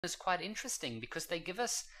is quite interesting because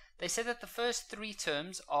they say that the first three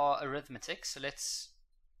terms are arithmetic, so let's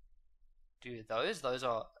do those. Those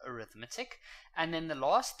are arithmetic. And then the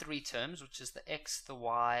last three terms, which is the x, the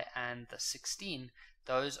y, and the 16,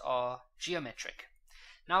 those are geometric.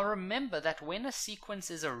 Now remember that when a sequence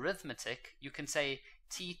is arithmetic, you can say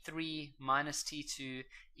t3 minus t2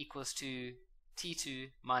 equals to t2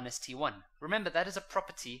 minus t1. Remember, that is a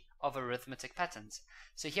property of arithmetic patterns.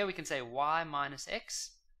 So here we can say y minus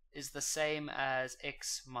x is the same as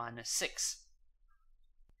x minus 6.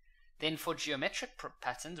 Then for geometric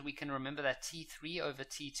patterns, we can remember that t3 over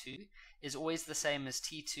t2 is always the same as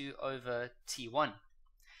t2 over t1.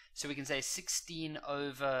 So we can say 16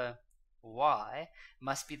 over y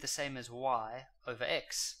must be the same as y over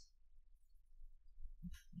x.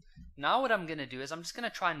 Now what I'm going to do is I'm just going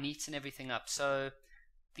to try and neaten everything up. So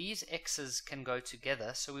these x's can go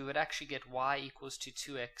together, so we would actually get y equals to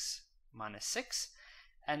 2x minus 6.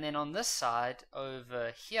 And then on this side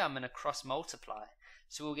over here, I'm going to cross multiply.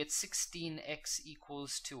 So we'll get 16x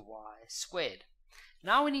equals to y squared.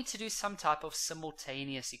 Now we need to do some type of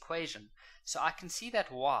simultaneous equation. So I can see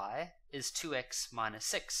that y is 2x minus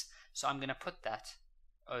 6. So I'm going to put that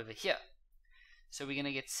over here. So we're going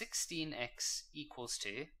to get 16x equals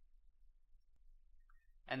to,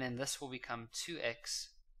 and then this will become 2x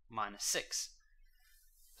minus 6.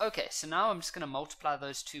 Okay, so now I'm just going to multiply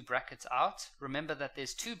those two brackets out. Remember that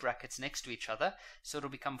there's two brackets next to each other, so it'll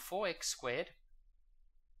become 4x squared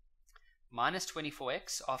minus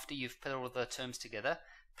 24x after you've put all the terms together,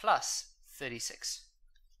 plus 36.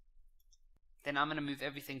 Then I'm going to move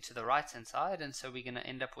everything to the right hand side, and so we're going to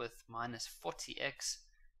end up with minus 40x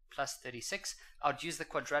plus 36. I'd use the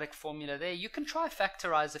quadratic formula there. You can try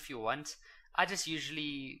factorize if you want. I just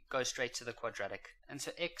usually go straight to the quadratic. And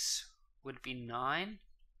so x would be 9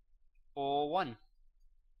 or 1.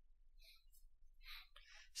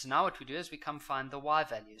 So now what we do is we come find the y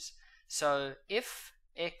values. So if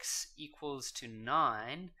x equals to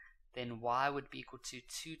 9, then y would be equal to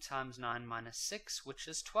 2 times 9 minus 6, which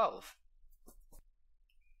is 12.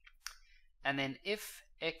 And then if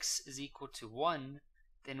x is equal to 1,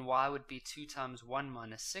 then y would be 2 times 1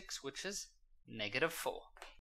 minus 6, which is negative 4.